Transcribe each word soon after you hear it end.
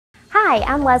Hi,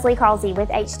 I'm Leslie Causey with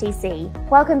HTC.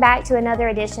 Welcome back to another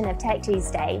edition of Tech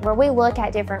Tuesday, where we look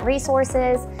at different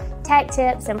resources, tech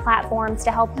tips, and platforms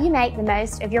to help you make the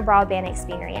most of your broadband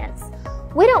experience.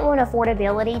 We don't want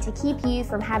affordability to keep you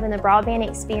from having the broadband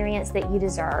experience that you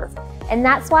deserve, and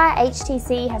that's why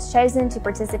HTC has chosen to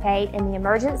participate in the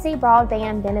Emergency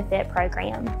Broadband Benefit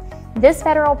Program. This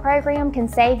federal program can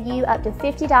save you up to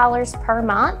 $50 per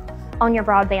month on your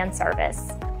broadband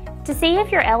service. To see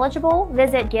if you're eligible,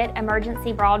 visit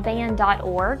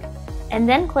getemergencybroadband.org and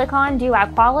then click on Do I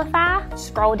Qualify?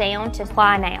 Scroll down to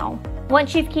Apply Now.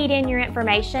 Once you've keyed in your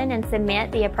information and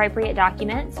submit the appropriate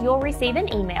documents, you'll receive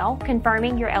an email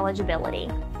confirming your eligibility.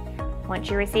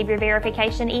 Once you receive your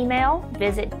verification email,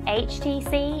 visit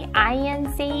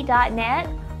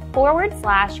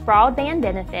htcinc.net/broadband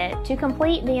benefit to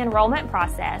complete the enrollment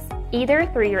process, either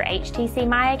through your HTC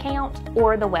My Account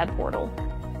or the web portal.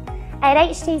 At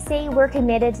HTC, we're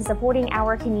committed to supporting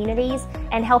our communities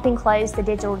and helping close the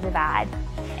digital divide.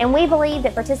 And we believe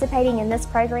that participating in this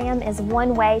program is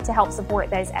one way to help support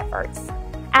those efforts.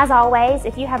 As always,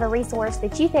 if you have a resource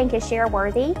that you think is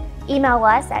share-worthy, email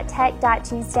us at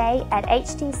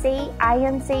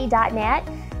tech.tuesday@htcinc.net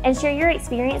and share your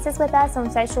experiences with us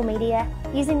on social media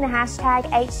using the hashtag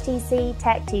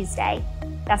HTCTechTuesday.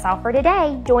 That's all for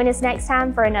today. Join us next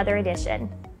time for another edition.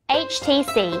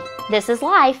 HTC, this is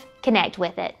life. Connect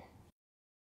with it.